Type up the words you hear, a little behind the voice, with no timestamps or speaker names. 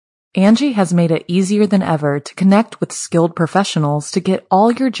Angie has made it easier than ever to connect with skilled professionals to get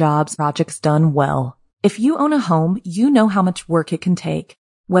all your jobs projects done well. If you own a home, you know how much work it can take,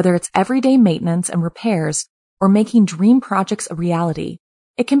 whether it's everyday maintenance and repairs or making dream projects a reality.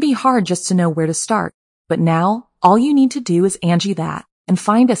 It can be hard just to know where to start, but now all you need to do is Angie that and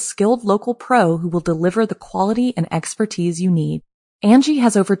find a skilled local pro who will deliver the quality and expertise you need. Angie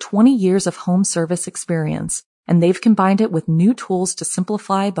has over 20 years of home service experience, and they've combined it with new tools to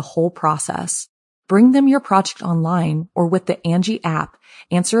simplify the whole process. Bring them your project online or with the Angie app,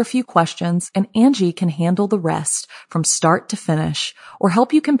 answer a few questions, and Angie can handle the rest from start to finish, or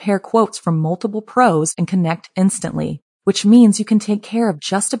help you compare quotes from multiple pros and connect instantly, which means you can take care of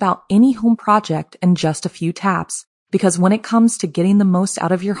just about any home project in just a few taps. Because when it comes to getting the most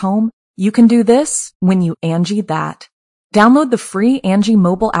out of your home, you can do this when you Angie that. Download the free Angie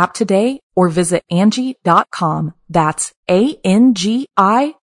mobile app today or visit Angie.com. That's ANGI.com.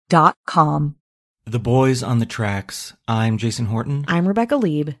 The Boys on the Tracks. I'm Jason Horton. I'm Rebecca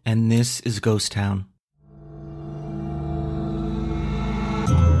Lieb. And this is Ghost Town.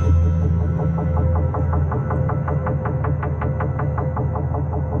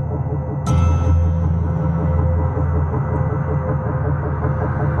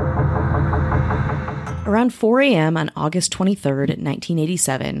 Around 4 a.m. on August 23rd,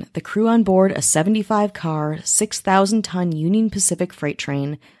 1987, the crew on board a 75-car, 6,000-ton Union Pacific freight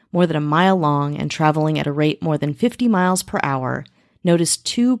train, more than a mile long and traveling at a rate more than 50 miles per hour, noticed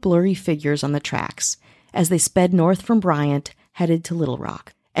two blurry figures on the tracks as they sped north from Bryant, headed to Little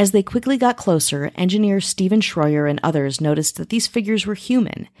Rock. As they quickly got closer, engineer Stephen Schroyer and others noticed that these figures were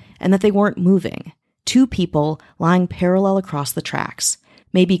human and that they weren't moving. Two people lying parallel across the tracks,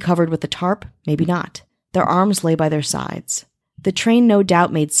 maybe covered with a tarp, maybe not. Their arms lay by their sides. The train no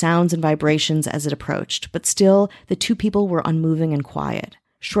doubt made sounds and vibrations as it approached, but still, the two people were unmoving and quiet.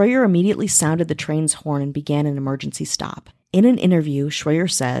 Schroyer immediately sounded the train's horn and began an emergency stop. In an interview,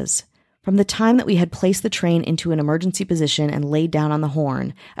 Schroyer says, "From the time that we had placed the train into an emergency position and laid down on the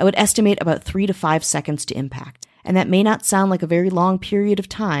horn, I would estimate about 3 to 5 seconds to impact. And that may not sound like a very long period of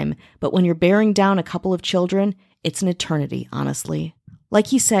time, but when you're bearing down a couple of children, it's an eternity, honestly." Like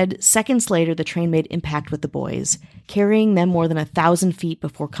he said, seconds later the train made impact with the boys, carrying them more than 1,000 feet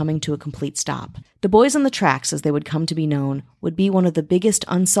before coming to a complete stop. The Boys on the Tracks, as they would come to be known, would be one of the biggest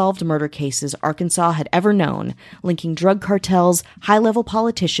unsolved murder cases Arkansas had ever known, linking drug cartels, high-level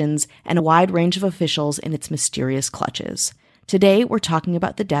politicians, and a wide range of officials in its mysterious clutches. Today we're talking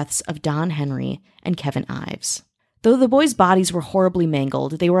about the deaths of Don Henry and Kevin Ives. Though the boys' bodies were horribly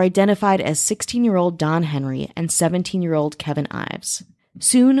mangled, they were identified as 16-year-old Don Henry and 17-year-old Kevin Ives.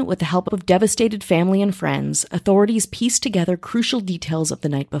 Soon, with the help of devastated family and friends, authorities pieced together crucial details of the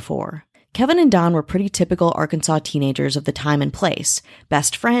night before. Kevin and Don were pretty typical Arkansas teenagers of the time and place,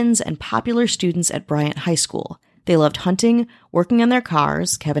 best friends and popular students at Bryant High School. They loved hunting, working on their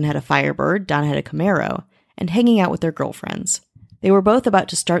cars, Kevin had a Firebird, Don had a Camaro, and hanging out with their girlfriends. They were both about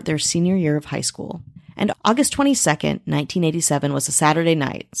to start their senior year of high school. And August 22nd, 1987 was a Saturday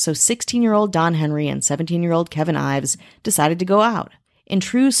night, so 16-year-old Don Henry and 17-year-old Kevin Ives decided to go out. In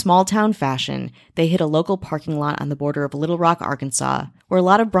true small-town fashion, they hit a local parking lot on the border of Little Rock, Arkansas, where a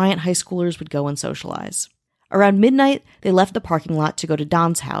lot of Bryant high schoolers would go and socialize. Around midnight, they left the parking lot to go to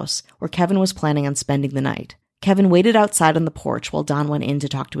Don's house, where Kevin was planning on spending the night. Kevin waited outside on the porch while Don went in to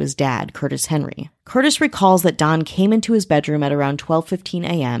talk to his dad, Curtis Henry. Curtis recalls that Don came into his bedroom at around 12:15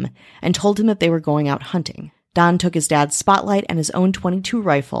 a.m. and told him that they were going out hunting. Don took his dad's Spotlight and his own .22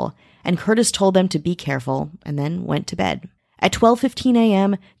 rifle, and Curtis told them to be careful, and then went to bed. At 12:15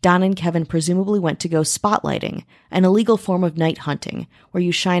 a.m., Don and Kevin presumably went to go spotlighting, an illegal form of night hunting, where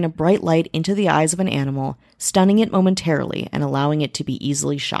you shine a bright light into the eyes of an animal, stunning it momentarily and allowing it to be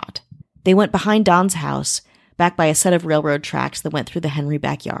easily shot. They went behind Don's house, back by a set of railroad tracks that went through the Henry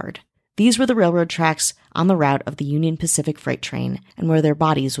backyard. These were the railroad tracks on the route of the Union Pacific freight train and where their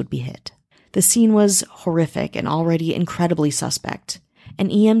bodies would be hit. The scene was horrific and already incredibly suspect. An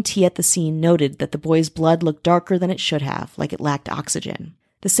EMT at the scene noted that the boy's blood looked darker than it should have, like it lacked oxygen.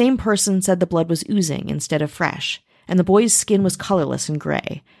 The same person said the blood was oozing instead of fresh, and the boy's skin was colorless and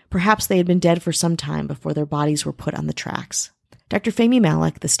gray. Perhaps they had been dead for some time before their bodies were put on the tracks. Dr. Fahmy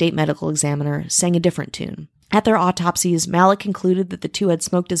Malek, the state medical examiner, sang a different tune. At their autopsies, Malek concluded that the two had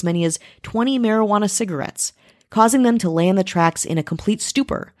smoked as many as 20 marijuana cigarettes, causing them to lay on the tracks in a complete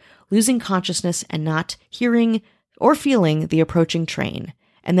stupor, losing consciousness and not hearing or feeling the approaching train,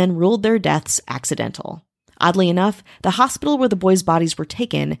 and then ruled their deaths accidental. Oddly enough, the hospital where the boys' bodies were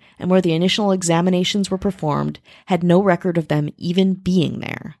taken and where the initial examinations were performed had no record of them even being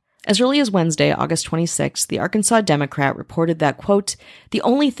there. As early as Wednesday, August 26, the Arkansas Democrat reported that, quote, "The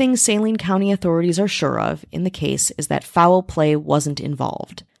only thing Saline County authorities are sure of in the case is that foul play wasn't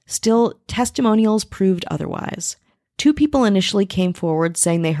involved." Still, testimonials proved otherwise. 2 people initially came forward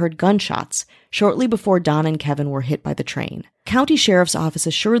saying they heard gunshots shortly before Don and Kevin were hit by the train. County Sheriff's Office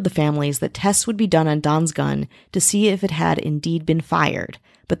assured the families that tests would be done on Don's gun to see if it had indeed been fired,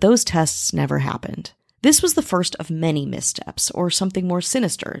 but those tests never happened. This was the first of many missteps, or something more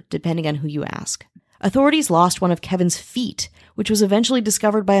sinister, depending on who you ask. Authorities lost one of Kevin's feet, which was eventually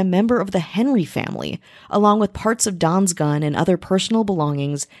discovered by a member of the Henry family, along with parts of Don's gun and other personal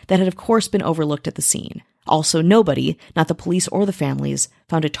belongings that had of course been overlooked at the scene. Also, nobody, not the police or the families,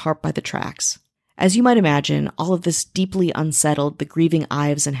 found a tarp by the tracks. As you might imagine, all of this deeply unsettled the grieving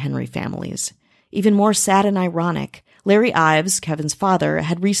Ives and Henry families. Even more sad and ironic, Larry Ives, Kevin's father,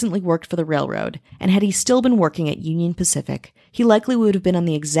 had recently worked for the railroad, and had he still been working at Union Pacific, he likely would have been on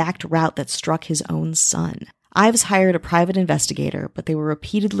the exact route that struck his own son. Ives hired a private investigator, but they were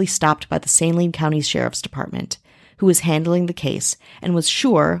repeatedly stopped by the Saline County Sheriff's Department, who was handling the case and was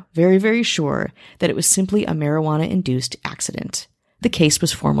sure, very, very sure, that it was simply a marijuana-induced accident. The case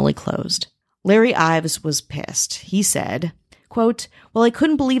was formally closed. Larry Ives was pissed. He said, quote, "Well, I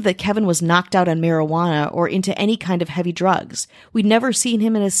couldn't believe that Kevin was knocked out on marijuana or into any kind of heavy drugs. We'd never seen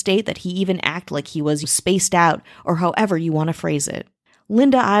him in a state that he even acted like he was spaced out, or however you want to phrase it."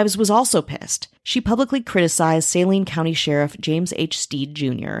 Linda Ives was also pissed. She publicly criticized Saline County Sheriff James H. Steed,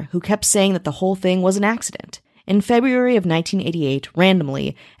 Jr., who kept saying that the whole thing was an accident. In February of 1988,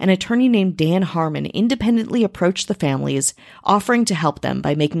 randomly, an attorney named Dan Harmon independently approached the families, offering to help them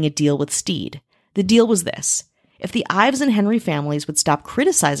by making a deal with Steed. The deal was this. If the Ives and Henry families would stop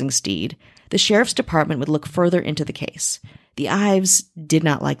criticizing Steed, the sheriff's department would look further into the case. The Ives did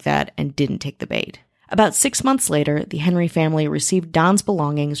not like that and didn't take the bait. About 6 months later, the Henry family received Don's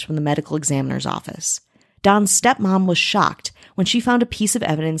belongings from the medical examiner's office. Don's stepmom was shocked when she found a piece of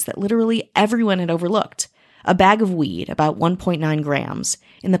evidence that literally everyone had overlooked: a bag of weed, about 1.9 grams,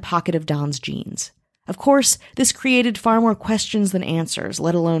 in the pocket of Don's jeans. Of course, this created far more questions than answers,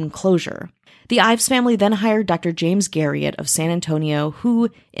 let alone closure. The Ives family then hired Dr. James Garriott of San Antonio, who,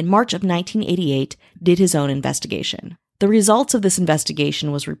 in March of 1988, did his own investigation. The results of this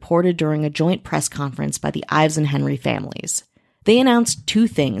investigation was reported during a joint press conference by the Ives and Henry families. They announced 2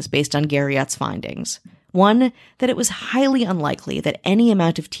 things based on Garriott's findings. One, that it was highly unlikely that any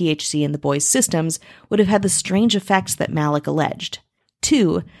amount of THC in the boys' systems would have had the strange effects that Malik alleged.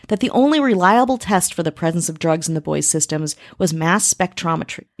 2, that the only reliable test for the presence of drugs in the boys' systems was mass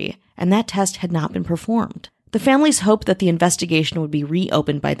spectrometry, and that test had not been performed. The families hoped that the investigation would be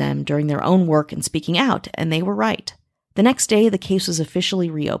reopened by them during their own work in speaking out, and they were right. The next day, the case was officially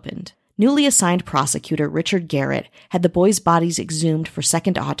reopened. Newly assigned prosecutor Richard Garrett had the boys' bodies exhumed for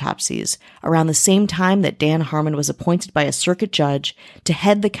second autopsies around the same time that Dan Harmon was appointed by a circuit judge to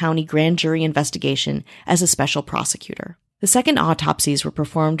head the county grand jury investigation as a special prosecutor. The second autopsies were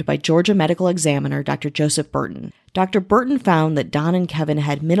performed by Georgia medical examiner Dr. Joseph Burton. Dr. Burton found that Don and Kevin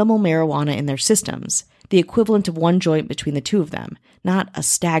had minimal marijuana in their systems, the equivalent of 1 joint between the 2 of them, not a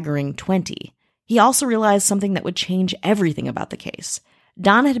staggering 20. He also realized something that would change everything about the case.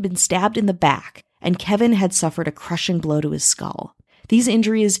 Don had been stabbed in the back, and Kevin had suffered a crushing blow to his skull. These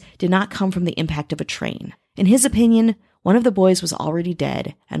injuries did not come from the impact of a train. In his opinion, one of the boys was already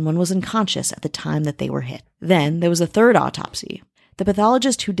dead, and one was unconscious at the time that they were hit. Then there was a third autopsy. The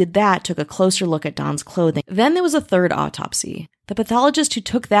pathologist who did that took a closer look at Don's clothing. Then there was a third autopsy. The pathologist who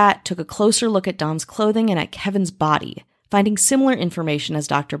took that took a closer look at Don's clothing and at Kevin's body, finding similar information as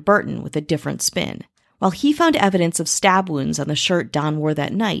Dr. Burton with a different spin. While he found evidence of stab wounds on the shirt Don wore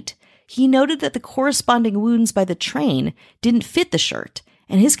that night, he noted that the corresponding wounds by the train didn't fit the shirt,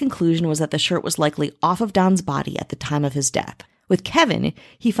 and his conclusion was that the shirt was likely off of Don's body at the time of his death. With Kevin,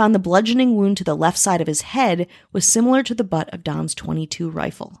 he found the bludgeoning wound to the left side of his head was similar to the butt of Don's .22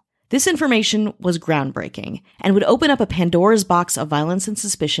 rifle. This information was groundbreaking and would open up a Pandora's box of violence and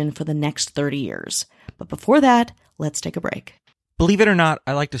suspicion for the next 30 years. But before that, let's take a break. Believe it or not,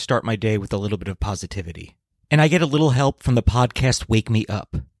 I like to start my day with a little bit of positivity. And I get a little help from the podcast Wake Me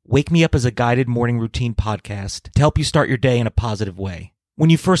Up. Wake Me Up is a guided morning routine podcast to help you start your day in a positive way.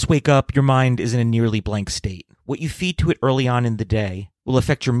 When you first wake up, your mind is in a nearly blank state. What you feed to it early on in the day will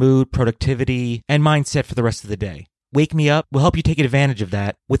affect your mood, productivity, and mindset for the rest of the day. Wake Me Up will help you take advantage of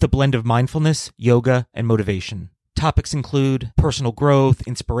that with a blend of mindfulness, yoga, and motivation. Topics include personal growth,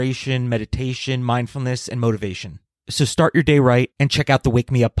 inspiration, meditation, mindfulness, and motivation. So start your day right and check out the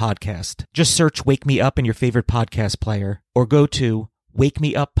Wake Me Up podcast. Just search Wake Me Up in your favorite podcast player or go to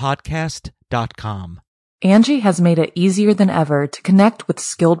wakemeuppodcast.com. Angie has made it easier than ever to connect with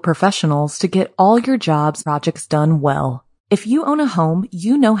skilled professionals to get all your jobs projects done well. If you own a home,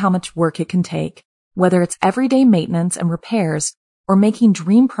 you know how much work it can take, whether it's everyday maintenance and repairs or making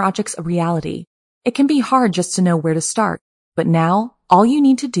dream projects a reality. It can be hard just to know where to start, but now all you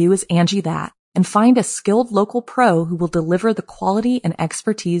need to do is Angie that and find a skilled local pro who will deliver the quality and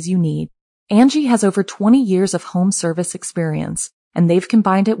expertise you need. Angie has over 20 years of home service experience, and they've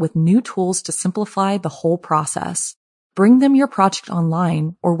combined it with new tools to simplify the whole process. Bring them your project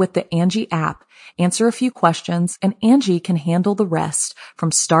online or with the Angie app, answer a few questions, and Angie can handle the rest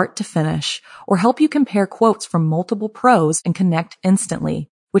from start to finish or help you compare quotes from multiple pros and connect instantly,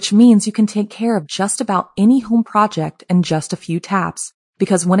 which means you can take care of just about any home project in just a few taps.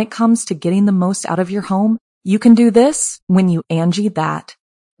 Because when it comes to getting the most out of your home, you can do this when you Angie that.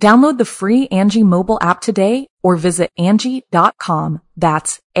 Download the free Angie mobile app today or visit Angie.com.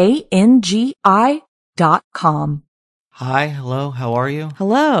 That's ANGI.com. Hi, hello, how are you?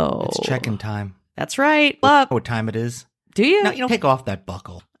 Hello. It's check-in time. That's right. You know what time it is? Do you? No, take off that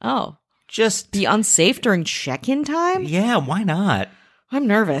buckle. Oh. Just Be unsafe during check-in time? Yeah, why not? I'm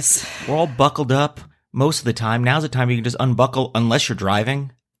nervous. We're all buckled up most of the time. Now's the time you can just unbuckle unless you're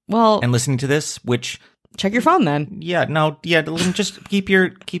driving Well, and listening to this, which check your phone then. just keep your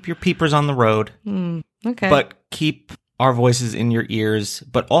peepers on the road. Okay. But keep our voices in your ears.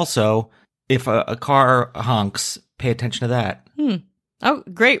 But also, if a car honks, pay attention to that. Oh,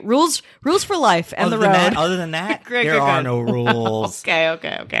 great. Rules for life and the road. Other than that, Great, there good, are good. no rules.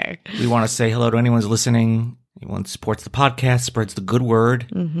 Okay. We want to say hello to anyone who's listening. Anyone supports the podcast, spreads the good word.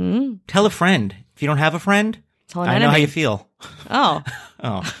 Mm-hmm. Tell a friend. If you don't have a friend, Tell an I know enemy. how you feel. Oh.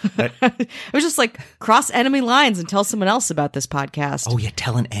 Oh, that, It was just like cross enemy lines and tell someone else about this podcast. oh yeah,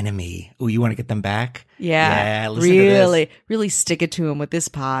 tell an enemy. Oh, you want to get them back? Yeah. listen to this. Really stick it to them with this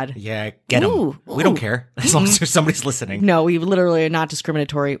pod. Yeah, get them. Ooh, We don't ooh. care as long as there's somebody's listening. No, we literally are not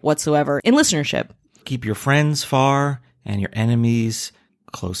discriminatory whatsoever in listenership. Keep your friends far and your enemies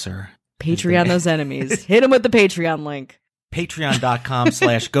closer. Patreon those enemies. Hit them with the Patreon link.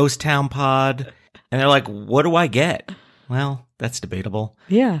 Patreon.com/ghosttownpod. And they're like, what do I get? Well, that's debatable.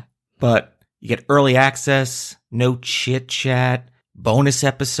 Yeah. But you get early access, no chit chat, bonus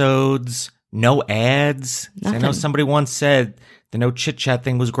episodes, no ads. I know Nothing. somebody once said the no chit chat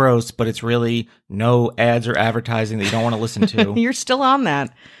thing was gross, but it's really no ads or advertising that you don't want to listen to. You're still on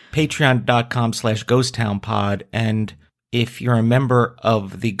that. Patreon.com/ghosttownpod. And if you're a member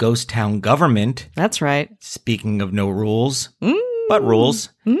of the Ghost Town government, That's right. speaking of no rules, but rules,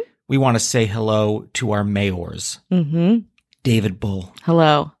 we want to say hello to our mayors. Mm-hmm. David Bull,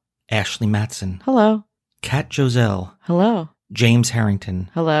 Hello. Ashley Matson, Hello. Kat Joselle, Hello. James Harrington,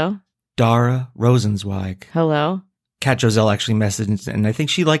 Hello. Dara Rosenzweig. Hello. Kat Joselle actually messaged, and I think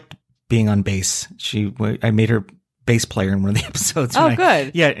she liked being on bass. I made her bass player in one of the episodes. Oh, when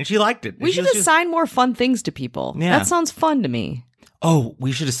good. Yeah, and she liked it. We She should was just- assign more fun things to people. Yeah. That sounds fun to me. Oh,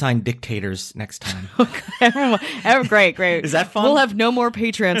 we should assign dictators next time. Great. Is that fun? We'll have no more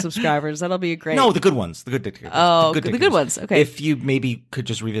Patreon subscribers. That'll be great. No, the good ones. The good dictators. Oh, the good dictators. ones. Okay. If you maybe could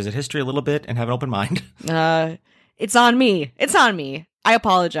just revisit history a little bit and have an open mind. It's on me. I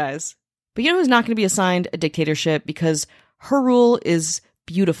apologize. But you know who's not going to be assigned a dictatorship because her rule is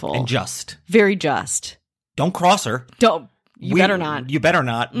beautiful. And just. Very just. Don't cross her. Don't. You better not. You better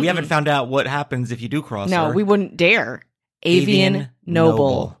not. We haven't found out what happens if you do cross her. No, we wouldn't dare. Avian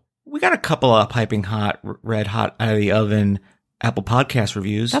Noble. We got a couple of piping hot, red hot out of the oven Apple Podcast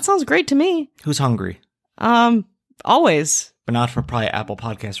reviews. That sounds great to me. Who's hungry? Always. But not for probably Apple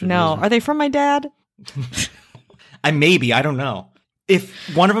Podcast reviews. No. Are they from my dad? I don't know.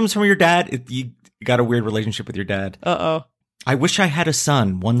 If one of them's from your dad, you got a weird relationship with your dad. Uh-oh. I wish I had a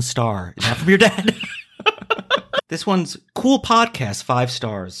son, 1 star. Is that from your dad? This one's cool podcast, 5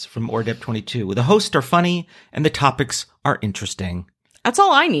 stars from Ordep22. The hosts are funny and the topics are interesting. That's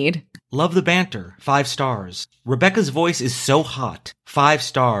all I need. Love the banter, 5 stars. Rebecca's voice is so hot, 5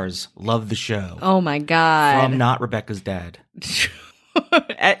 stars. Love the show. Oh my God. From not Rebecca's dad.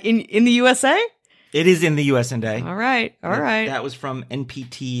 in the USA? It is in the US and A. All right. That was from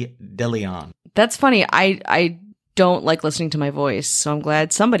NPT DeLeon. That's funny. I don't like listening to my voice, so I'm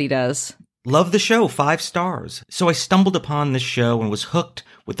glad somebody does. Love the show, 5 stars. So I stumbled upon this show and was hooked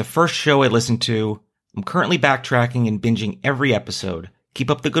with the first show I listened to. I'm currently backtracking and binging every episode. Keep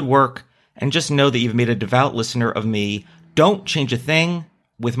up the good work, and just know that you've made a devout listener of me. Don't change a thing.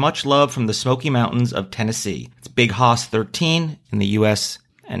 With much love from the Smoky Mountains of Tennessee. It's Big Hoss 13 in the US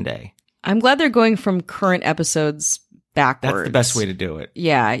and A. I'm glad they're going from current episodes backwards. That's the best way to do it.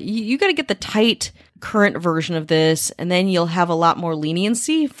 Yeah, you got to get the tight current version of this, and then you'll have a lot more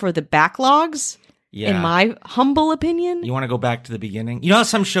leniency for the backlogs. Yeah. In my humble opinion. You want to go back to the beginning? You know how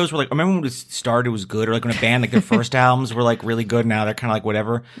some shows were like, remember when it started, it was good? Or like when a band, like their first albums were like really good. Now they're kind of like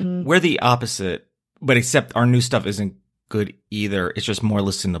whatever. We're the opposite, but except our new stuff isn't good either. It's just more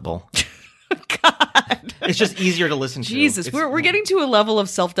listenable. God. It's just easier to listen to. Jesus, we're getting to a level of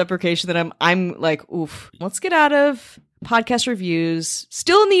self-deprecation that I'm like, oof. Let's get out of podcast reviews,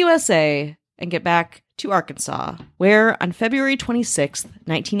 still in the USA, and get back to Arkansas, where on February 26th,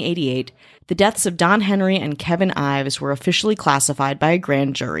 1988, the deaths of Don Henry and Kevin Ives were officially classified by a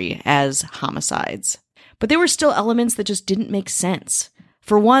grand jury as homicides. But there were still elements that just didn't make sense.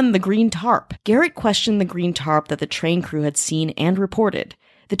 For one, the green tarp. Garrett questioned the green tarp that the train crew had seen and reported.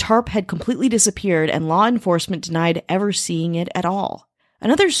 The tarp had completely disappeared, and law enforcement denied ever seeing it at all.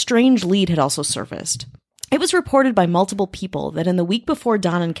 Another strange lead had also surfaced. It was reported by multiple people that in the week before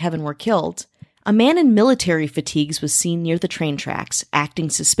Don and Kevin were killed, a man in military fatigues was seen near the train tracks, acting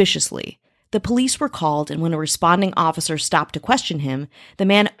suspiciously. The police were called, and when a responding officer stopped to question him, the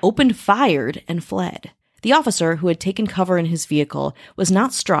man opened fire and fled. The officer, who had taken cover in his vehicle, was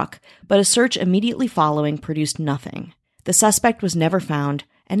not struck, but a search immediately following produced nothing. The suspect was never found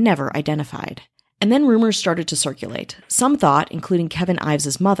and never identified. And then rumors started to circulate. Some thought, including Kevin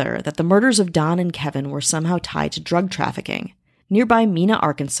Ives' mother, that the murders of Don and Kevin were somehow tied to drug trafficking. Nearby Mena,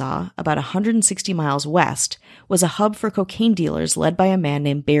 Arkansas, about 160 miles west, was a hub for cocaine dealers led by a man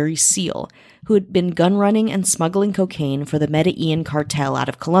named Barry Seal, who had been gun running and smuggling cocaine for the Medellin cartel out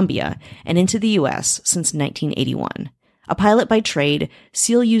of Colombia and into the U.S. since 1981. A pilot by trade,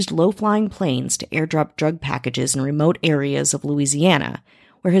 Seal used low-flying planes to airdrop drug packages in remote areas of Louisiana,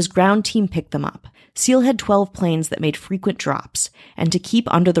 where his ground team picked them up. Seal had 12 planes that made frequent drops, and to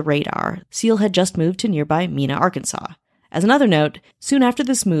keep under the radar, Seal had just moved to nearby Mena, Arkansas. As another note, soon after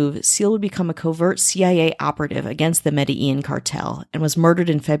this move, Seal would become a covert CIA operative against the Medellin cartel and was murdered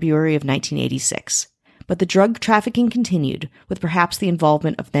in February of 1986. But the drug trafficking continued, with perhaps the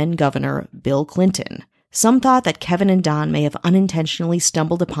involvement of then-Governor Bill Clinton. Some thought that Kevin and Don may have unintentionally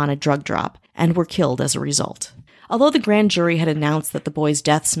stumbled upon a drug drop and were killed as a result. Although the grand jury had announced that the boys'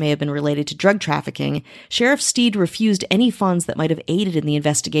 deaths may have been related to drug trafficking, Sheriff Steed refused any funds that might have aided in the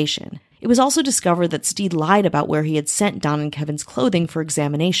investigation. It was also discovered that Steed lied about where he had sent Don and Kevin's clothing for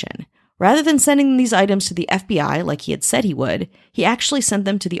examination. Rather than sending these items to the FBI like he had said he would, he actually sent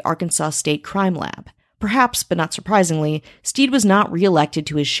them to the Arkansas State Crime Lab. Perhaps, but not surprisingly, Steed was not re-elected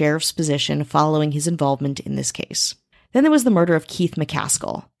to his sheriff's position following his involvement in this case. Then there was the murder of Keith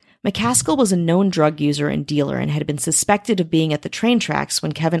McCaskill. McCaskill was a known drug user and dealer and had been suspected of being at the train tracks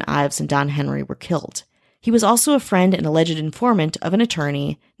when Kevin Ives and Don Henry were killed. He was also a friend and alleged informant of an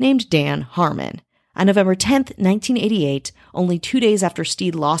attorney named Dan Harmon. On November 10, 1988, only 2 days after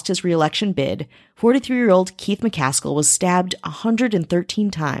Steed lost his re-election bid, 43-year-old Keith McCaskill was stabbed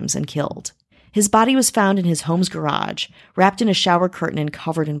 113 times and killed. His body was found in his home's garage, wrapped in a shower curtain and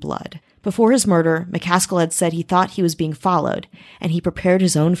covered in blood. Before his murder, McCaskill had said he thought he was being followed, and he prepared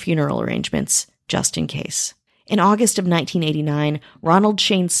his own funeral arrangements, just in case. In August of 1989, Ronald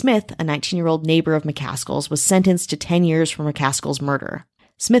Shane Smith, a 19-year-old neighbor of McCaskill's, was sentenced to 10 years for McCaskill's murder.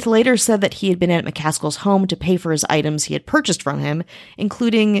 Smith later said that he had been at McCaskill's home to pay for his items he had purchased from him,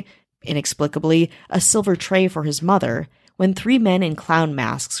 including, inexplicably, a silver tray for his mother, when 3 men in clown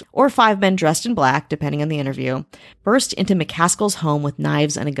masks, or 5 men dressed in black, depending on the interview, burst into McCaskill's home with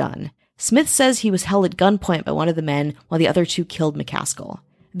knives and a gun. Smith says he was held at gunpoint by one of the men while the other 2 killed McCaskill.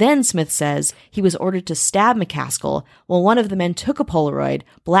 Then, Smith says, he was ordered to stab McCaskill while one of the men took a Polaroid,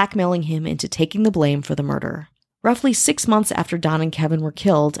 blackmailing him into taking the blame for the murder. Roughly 6 months after Don and Kevin were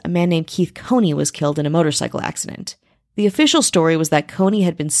killed, a man named Keith Coney was killed in a motorcycle accident. The official story was that Coney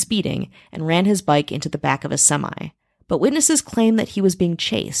had been speeding and ran his bike into the back of a semi. But witnesses claim that he was being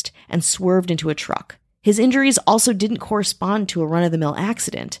chased and swerved into a truck. His injuries also didn't correspond to a run-of-the-mill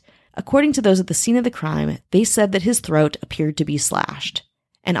accident. According to those at the scene of the crime, they said that his throat appeared to be slashed.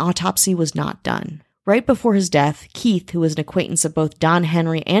 An autopsy was not done. Right before his death, Keith, who was an acquaintance of both Don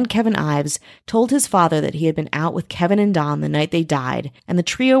Henry and Kevin Ives, told his father that he had been out with Kevin and Don the night they died, and the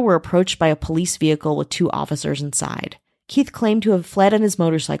trio were approached by a police vehicle with 2 officers inside. Keith claimed to have fled on his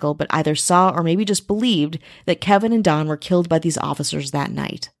motorcycle, but either saw or maybe just believed that Kevin and Don were killed by these officers that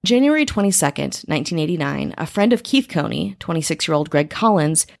night. January 22nd, 1989, a friend of Keith Coney, 26-year-old Greg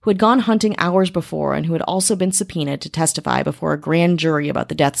Collins, who had gone hunting hours before and who had also been subpoenaed to testify before a grand jury about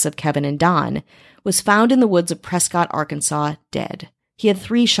the deaths of Kevin and Don, was found in the woods of Prescott, Arkansas, dead. He had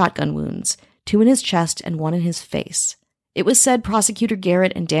 3 shotgun wounds, 2 in his chest and 1 in his face. It was said Prosecutor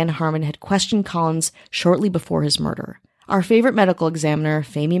Garrett and Dan Harmon had questioned Collins shortly before his murder. Our favorite medical examiner,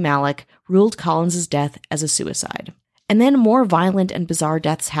 Fahmy Malek, ruled Collins' death as a suicide. And then more violent and bizarre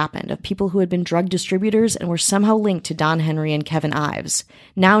deaths happened of people who had been drug distributors and were somehow linked to Don Henry and Kevin Ives,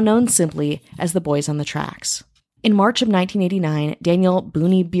 now known simply as the Boys on the Tracks. In March of 1989, Daniel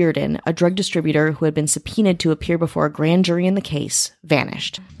Booney Bearden, a drug distributor who had been subpoenaed to appear before a grand jury in the case,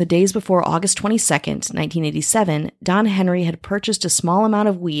 vanished. The days before August 22, 1987, Don Henry had purchased a small amount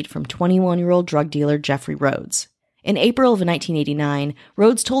of weed from 21-year-old drug dealer Jeffrey Rhodes. In April of 1989,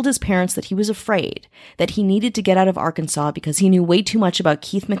 Rhodes told his parents that he was afraid, that he needed to get out of Arkansas because he knew way too much about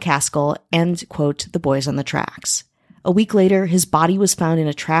Keith McCaskill and, quote, the Boys on the Tracks. A week later, his body was found in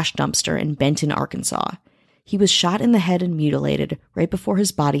a trash dumpster in Benton, Arkansas. He was shot in the head and mutilated right before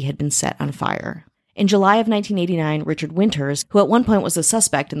his body had been set on fire. In July of 1989, Richard Winters, who at one point was a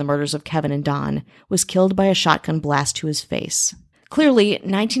suspect in the murders of Kevin and Don, was killed by a shotgun blast to his face. Clearly,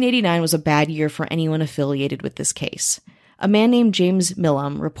 1989 was a bad year for anyone affiliated with this case. A man named James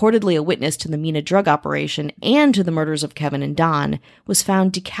Millam, reportedly a witness to the Mina drug operation and to the murders of Kevin and Don, was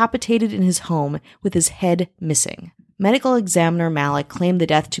found decapitated in his home with his head missing. Medical examiner Malik claimed the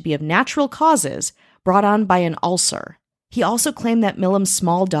death to be of natural causes brought on by an ulcer. He also claimed that Millam's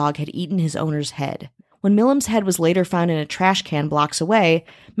small dog had eaten his owner's head. When Millam's head was later found in a trash can blocks away,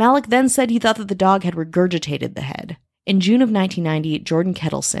 Malik then said he thought that the dog had regurgitated the head. In June of 1990, Jordan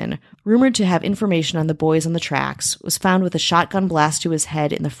Kettleson, rumored to have information on the Boys on the Tracks, was found with a shotgun blast to his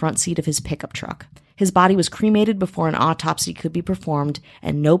head in the front seat of his pickup truck. His body was cremated before an autopsy could be performed,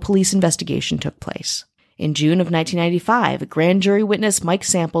 and no police investigation took place. In June of 1995, grand jury witness Mike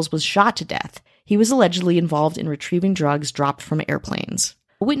Samples was shot to death. He was allegedly involved in retrieving drugs dropped from airplanes.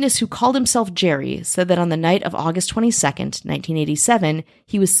 A witness who called himself Jerry said that on the night of August 22, 1987,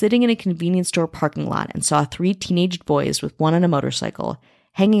 he was sitting in a convenience store parking lot and saw 3 teenage boys with one on a motorcycle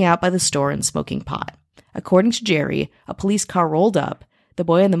hanging out by the store and smoking pot. According to Jerry, a police car rolled up, the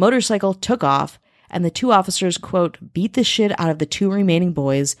boy on the motorcycle took off, and the 2 officers, quote, beat the shit out of the 2 remaining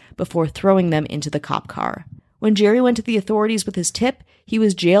boys before throwing them into the cop car. When Jerry went to the authorities with his tip, he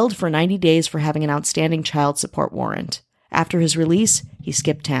was jailed for 90 days for having an outstanding child support warrant. After his release, he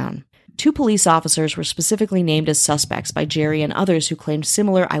skipped town. 2 police officers were specifically named as suspects by Jerry and others who claimed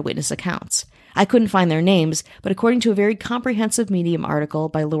similar eyewitness accounts. I couldn't find their names, but according to a very comprehensive Medium article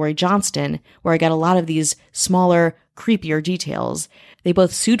by Lori Johnston, where I got a lot of these smaller, creepier details, they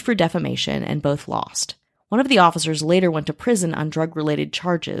both sued for defamation and both lost. One of the officers later went to prison on drug-related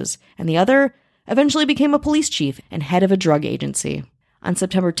charges, and the other eventually became a police chief and head of a drug agency. On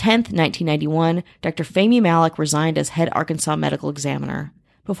September 10, 1991, Dr. Fahmy Malak resigned as head Arkansas medical examiner.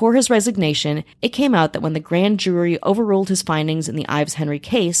 Before his resignation, it came out that when the grand jury overruled his findings in the Ives-Henry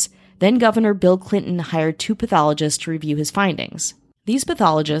case, then-Governor Bill Clinton hired 2 pathologists to review his findings. These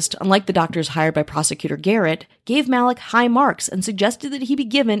pathologists, unlike the doctors hired by Prosecutor Garrett, gave Malak high marks and suggested that he be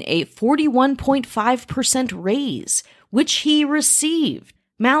given a 41.5% raise, which he received.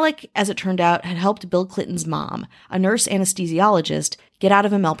 Malak, as it turned out, had helped Bill Clinton's mom, a nurse anesthesiologist, get out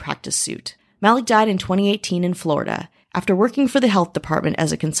of a malpractice suit. Malak died in 2018 in Florida, after working for the health department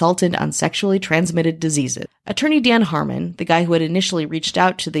as a consultant on sexually transmitted diseases. Attorney Dan Harmon, the guy who had initially reached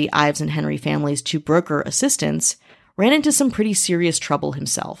out to the Ives and Henry families to broker assistance, ran into some pretty serious trouble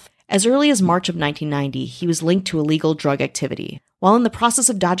himself. As early as March of 1990, he was linked to illegal drug activity. While in the process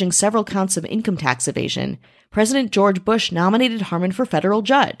of dodging several counts of income tax evasion, President George Bush nominated Harmon for federal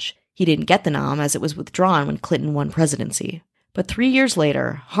judge. He didn't get the nom as it was withdrawn when Clinton won presidency. But 3 years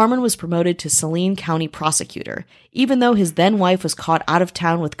later, Harmon was promoted to Saline County prosecutor, even though his then-wife was caught out of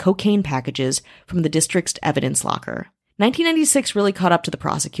town with cocaine packages from the district's evidence locker. 1996 really caught up to the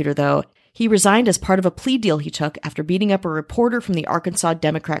prosecutor, though. He resigned as part of a plea deal he took after beating up a reporter from the Arkansas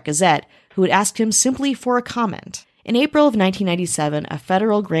Democrat-Gazette who had asked him simply for a comment. In April of 1997, a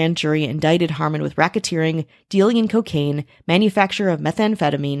federal grand jury indicted Harmon with racketeering, dealing in cocaine, manufacture of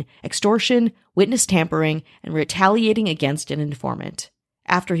methamphetamine, extortion, witness tampering, and retaliating against an informant.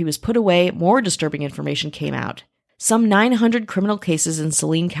 After he was put away, more disturbing information came out. Some 900 criminal cases in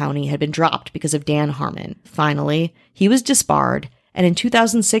Saline County had been dropped because of Dan Harmon. Finally, he was disbarred, and in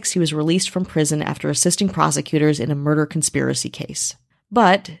 2006 he was released from prison after assisting prosecutors in a murder conspiracy case.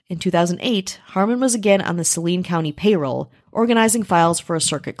 But in 2008, Harmon was again on the Saline County payroll, organizing files for a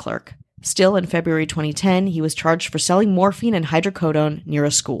circuit clerk. Still, in February 2010, he was charged for selling morphine and hydrocodone near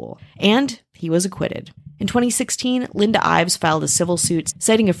a school. And he was acquitted. In 2016, Linda Ives filed a civil suit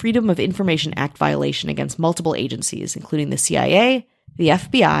citing a Freedom of Information Act violation against multiple agencies, including the CIA, the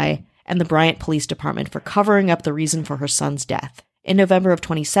FBI, and the Bryant Police Department for covering up the reason for her son's death. In November of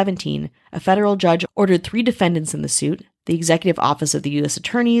 2017, a federal judge ordered 3 defendants in the suit, the Executive Office of the U.S.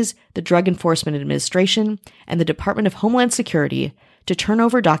 Attorneys, the Drug Enforcement Administration, and the Department of Homeland Security, to turn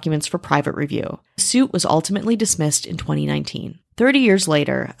over documents for private review. The suit was ultimately dismissed in 2019. 30 years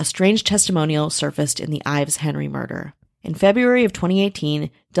later, a strange testimonial surfaced in the Ives Henry murder. In February of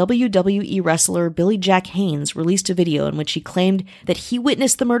 2018, WWE wrestler Billy Jack Haynes released a video in which he claimed that he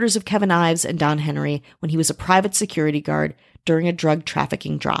witnessed the murders of Kevin Ives and Don Henry when he was a private security guard during a drug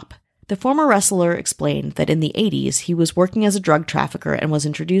trafficking drop. The former wrestler explained that in the 80s, he was working as a drug trafficker and was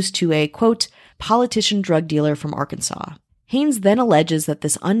introduced to a, quote, politician drug dealer from Arkansas. Haynes then alleges that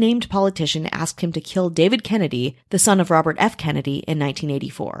this unnamed politician asked him to kill David Kennedy, the son of Robert F. Kennedy, in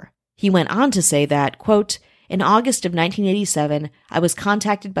 1984. He went on to say that, quote, in August of 1987, I was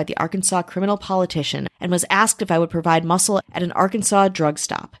contacted by the Arkansas criminal politician and was asked if I would provide muscle at an Arkansas drug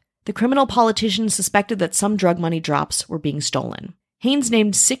stop. The criminal politician suspected that some drug money drops were being stolen. Haynes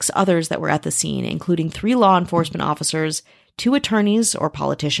named 6 others that were at the scene, including 3 law enforcement officers, 2 attorneys or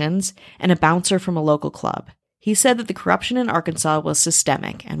politicians, and a bouncer from a local club. He said that the corruption in Arkansas was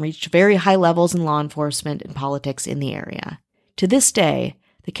systemic and reached very high levels in law enforcement and politics in the area. To this day,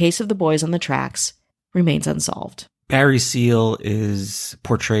 the case of the boys on the tracks remains unsolved. Barry Seal is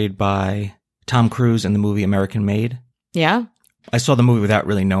portrayed by Tom Cruise in the movie American Made. Yeah? I saw the movie without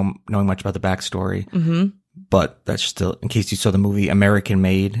really knowing much about the backstory. Mm-hmm. But that's still, in case you saw the movie American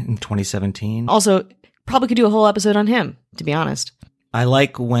Made in 2017. Also, probably could do a whole episode on him, to be honest. I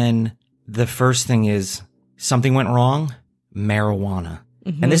like when the first thing is something went wrong, marijuana.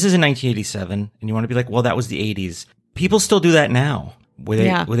 Mm-hmm. And this is in 1987, and you want to be like, well, that was the 80s. People still do that now. Were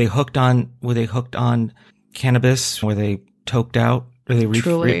they hooked on cannabis? Were they toked out? Were they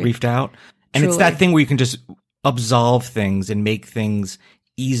reefed out? And It's that thing where you can just absolve things and make things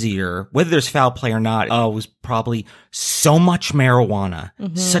easier, whether there's foul play or not. Oh, it was probably so much marijuana,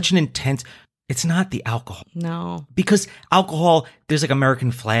 such an intense. It's not the alcohol. No. Because alcohol, there's like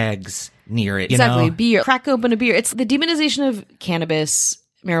American flags near it. Exactly. You know? Beer. Crack open a beer. It's the demonization of cannabis,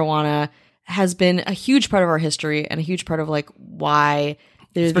 marijuana has been a huge part of our history and a huge part of like why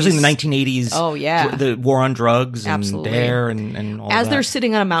there's especially in the 1980s. Oh yeah. The war on drugs and Absolutely. DARE and all As that. they're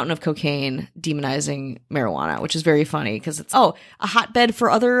sitting on a mountain of cocaine demonizing marijuana, which is very funny because it's, a hotbed for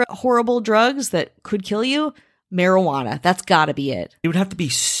other horrible drugs that could kill you. Marijuana. That's gotta be it. It would have to be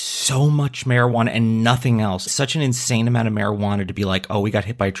so much marijuana and nothing else. Such an insane amount of marijuana to be like, oh, we got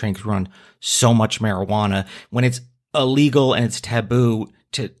hit by a train because we're on so much marijuana when it's illegal and it's taboo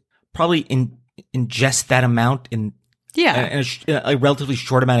to probably ingest that amount in a relatively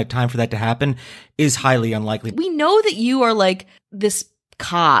short amount of time for that to happen is highly unlikely. We know that you are like this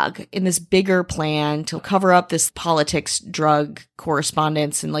cog in this bigger plan to cover up this politics, drug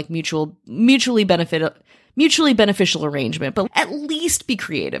correspondence, and like mutually beneficial arrangement, but at least be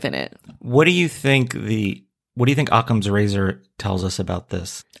creative in it. What do you think Occam's razor tells us about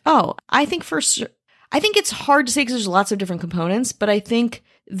this? Oh, I think it's hard to say because there's lots of different components, but I think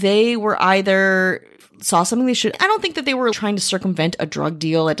they were either saw something they should. I don't think that they were trying to circumvent a drug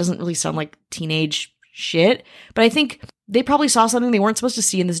deal. That doesn't really sound like teenage shit, but I think they probably saw something they weren't supposed to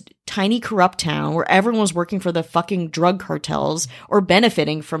see in this tiny corrupt town where everyone was working for the fucking drug cartels or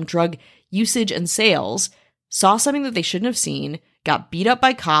benefiting from drug usage and sales, saw something that they shouldn't have seen, got beat up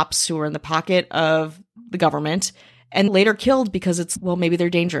by cops who were in the pocket of the government, and later killed because maybe they're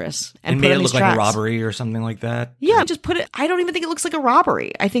dangerous. And made it look like a robbery or something like that? Yeah, I don't even think it looks like a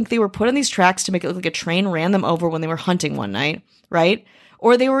robbery. I think they were put on these tracks to make it look like a train ran them over when they were hunting one night, right?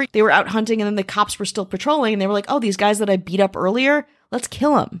 Or they were out hunting and then the cops were still patrolling and they were like, oh, these guys that I beat up earlier, let's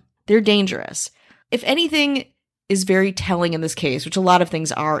kill them. They're dangerous. If anything is very telling in this case, which a lot of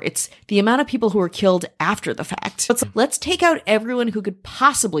things are, it's the amount of people who were killed after the fact. Let's take out everyone who could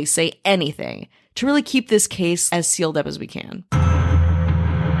possibly say anything to really keep this case as sealed up as we can.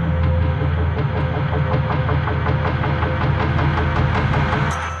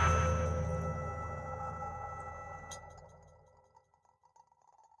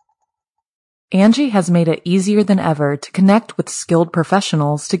 Angie has made it easier than ever to connect with skilled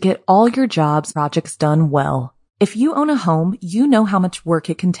professionals to get all your jobs projects done well. If you own a home, you know how much work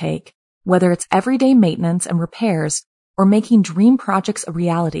it can take, whether it's everyday maintenance and repairs or making dream projects a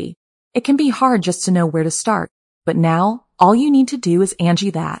reality. It can be hard just to know where to start, but now all you need to do is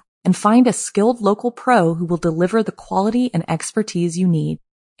Angie that and find a skilled local pro who will deliver the quality and expertise you need.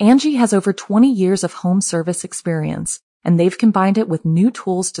 Angie has over 20 years of home service experience, and they've combined it with new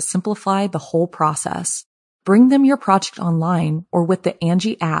tools to simplify the whole process. Bring them your project online or with the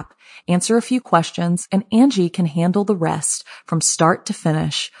Angie app, answer a few questions, and Angie can handle the rest from start to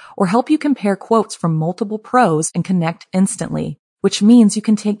finish or help you compare quotes from multiple pros and connect instantly, which means you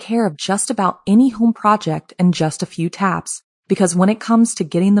can take care of just about any home project in just a few taps. Because when it comes to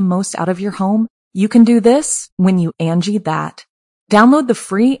getting the most out of your home, you can do this when you Angie that. Download the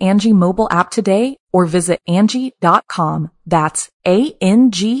free Angie mobile app today or visit Angie.com. That's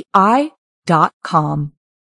ANGI.com.